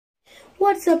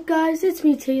What's up guys, it's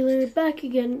me Taylor, back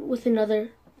again with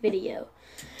another video.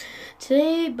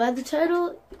 Today, by the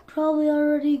title, you're probably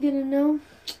already gonna know,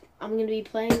 I'm gonna be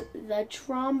playing the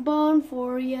trombone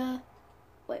for ya.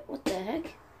 Wait, what the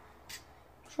heck?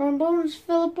 Trombones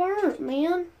fell apart,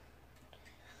 man.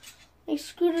 I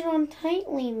screwed it on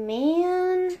tightly,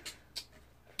 man.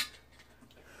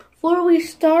 Before we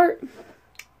start,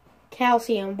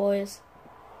 calcium, boys.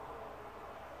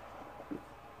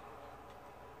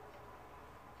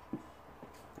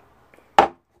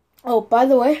 Oh, by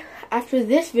the way, after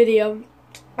this video,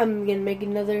 I'm gonna make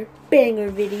another banger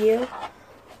video.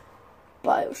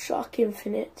 BioShock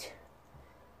Infinite.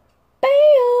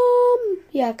 Bam!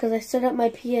 Yeah, because I set up my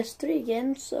PS3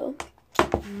 again, so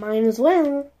might as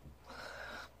well.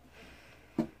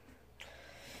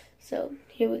 So,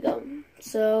 here we go.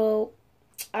 So,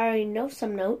 I already know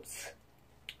some notes.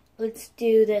 Let's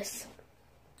do this.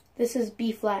 This is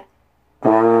B flat.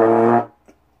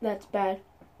 That's bad.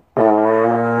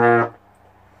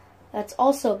 That's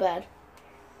also bad.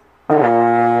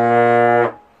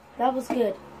 That was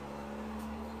good.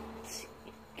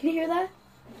 Can you hear that?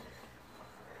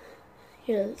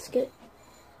 Here, let's get.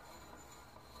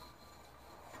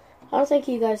 I don't think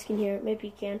you guys can hear it. Maybe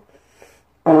you can.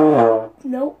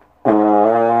 Nope.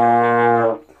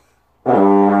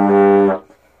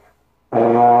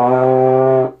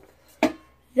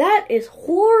 That is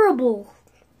horrible.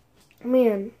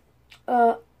 Man.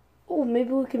 Oh,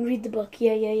 maybe we can read the book.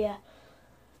 Yeah.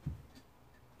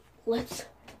 Let's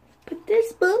put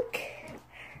this book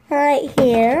right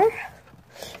here.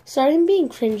 Sorry, I'm being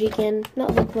cringy again.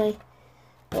 Not like my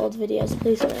old videos.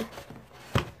 Please don't.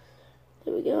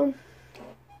 There we go.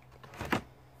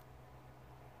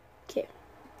 Okay.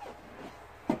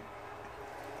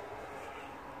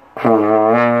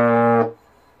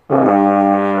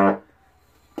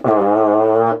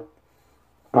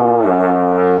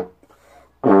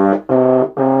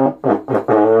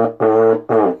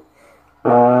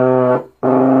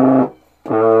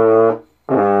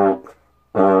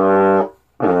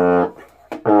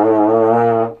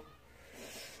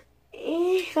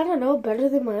 I don't know, better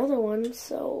than my other one,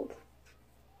 so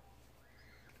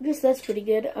I guess that's pretty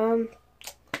good.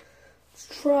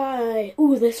 Let's try,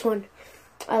 ooh, this one.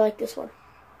 I like this one.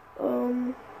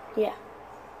 Yeah.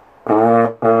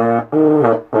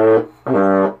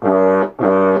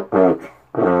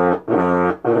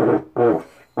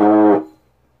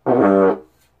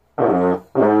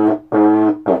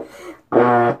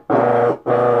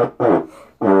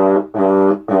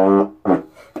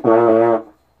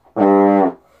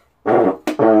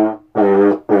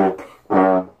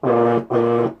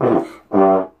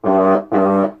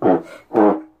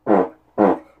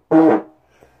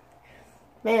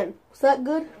 Man, was that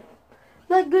good? Was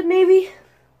that good, Navy?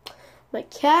 My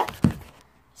cat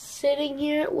sitting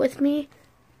here with me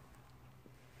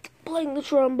playing the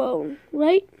trombone,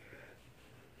 right?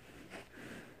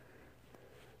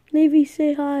 Navy,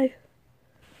 say hi.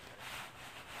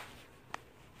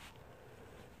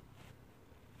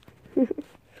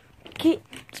 Okay,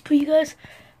 let's put you guys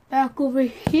back over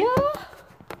here.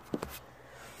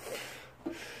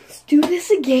 Let's do this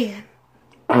again.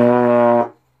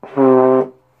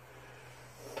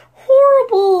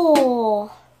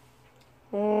 Horrible!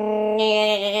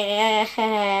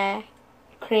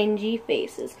 Cringy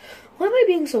faces. Why am I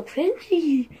being so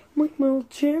cringy? I'm like my old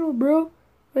channel, bro.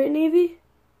 Right, Navy?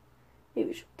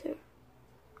 Maybe should there.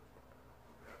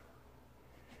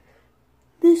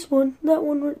 This one, that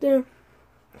one right there.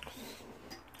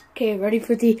 Okay, ready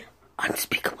for the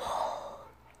unspeakable.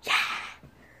 Yeah!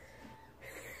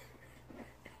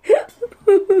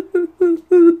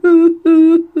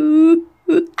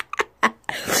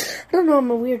 I don't know,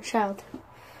 I'm a weird child.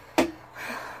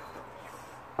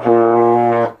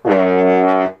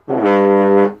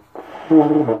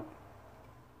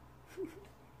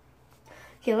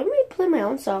 Okay, let me play my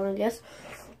own song, I guess.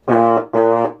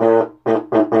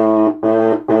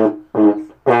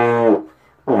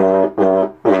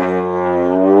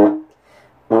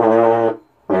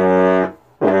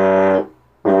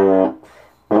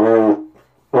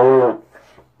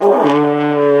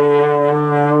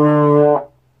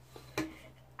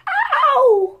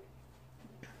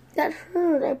 That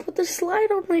hurt. I put the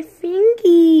slide on my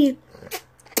fingy.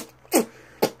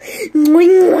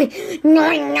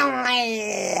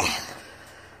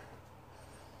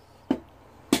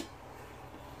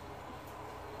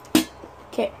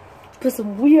 Okay, put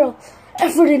some real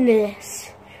effort in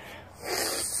this.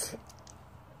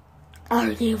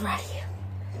 Are you ready?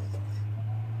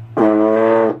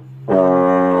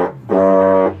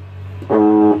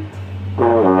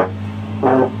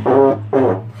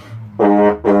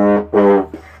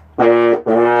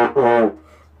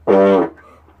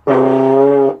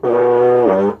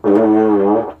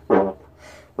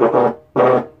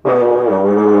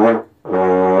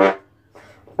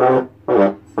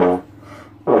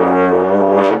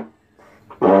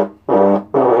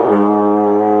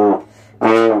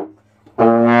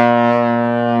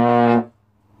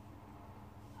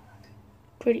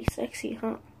 sexy,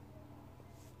 huh?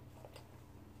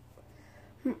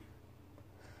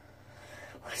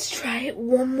 Let's try it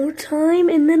one more time,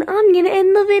 and then I'm gonna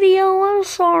end the video. I'm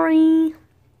sorry.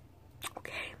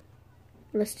 Okay,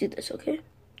 let's do this, okay?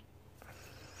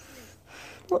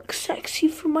 Look sexy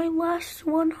for my last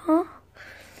one, huh?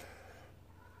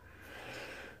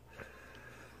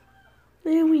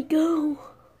 There we go.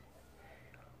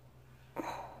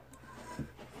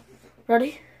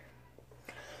 Ready?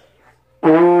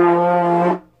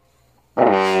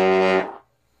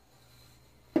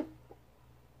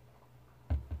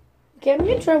 Okay, I'm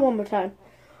gonna try one more time.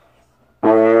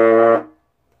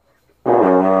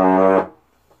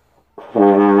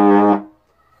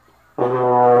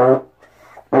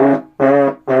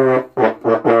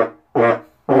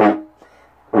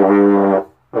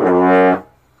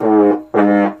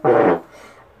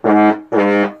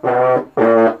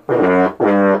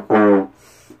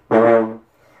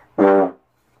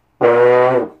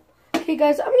 Okay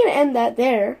guys, I'm gonna end that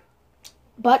there,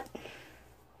 but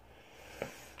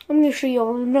I'm gonna show you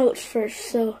all the notes first.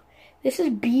 So this is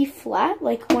B flat,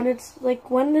 like when it's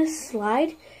like when this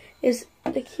slide is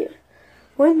like here.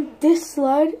 When this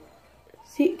slide,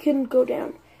 see, it can go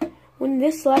down. When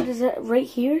this slide is at right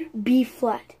here, B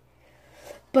flat.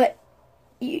 But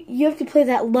you have to play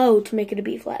that low to make it a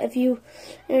B flat. If you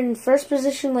in first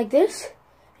position like this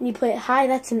and you play it high,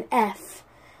 that's an F.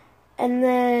 And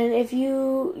then if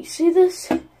you see this,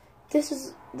 this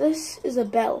is a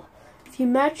bell. If you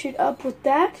match it up with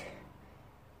that,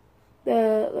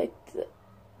 the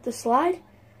slide,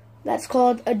 that's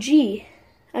called a G.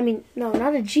 I mean, no,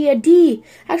 not a G, a D.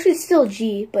 Actually, it's still a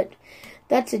G, but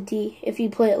that's a D if you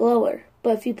play it lower.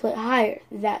 But if you play it higher,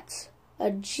 that's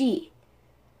a G.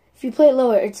 If you play it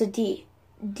lower, it's a D.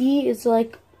 D is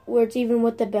like where it's even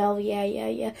with the bell.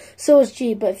 Yeah. So is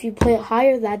G, but if you play it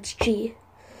higher, that's G.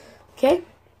 Okay?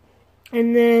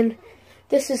 And then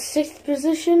this is 6th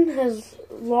position, as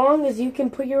long as you can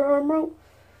put your arm out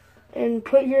and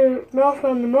put your mouth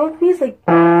on the mouthpiece, like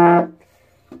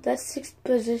that's 6th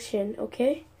position,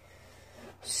 okay?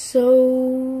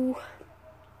 So,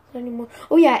 anymore?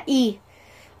 Oh yeah, E.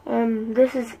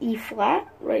 This is E flat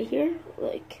right here,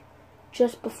 like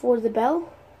just before the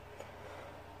bell.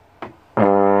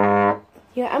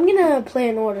 Yeah, I'm gonna play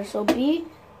in order. So B,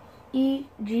 E,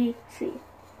 G, C.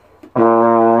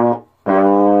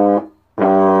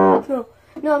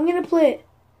 No, I'm gonna play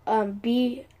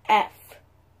B, F,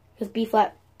 because B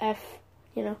flat, F,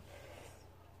 you know.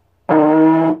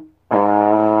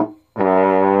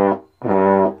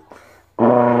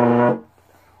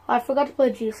 I forgot to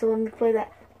play G, so let me play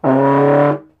that.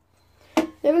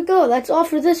 There we go. That's all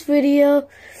for this video.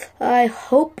 I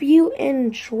hope you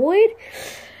enjoyed,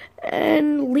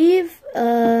 and leave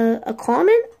a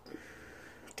comment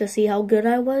to see how good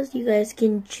I was. You guys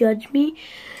can judge me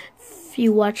if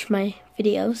you watch my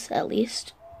videos, at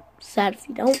least. Sad if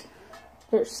you don't.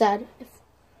 Or sad if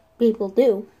people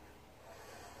do.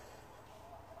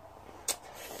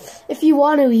 If you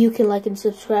want to, you can like and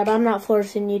subscribe. I'm not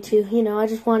forcing you to. You know, I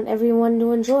just want everyone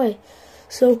to enjoy.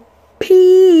 So,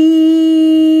 peace.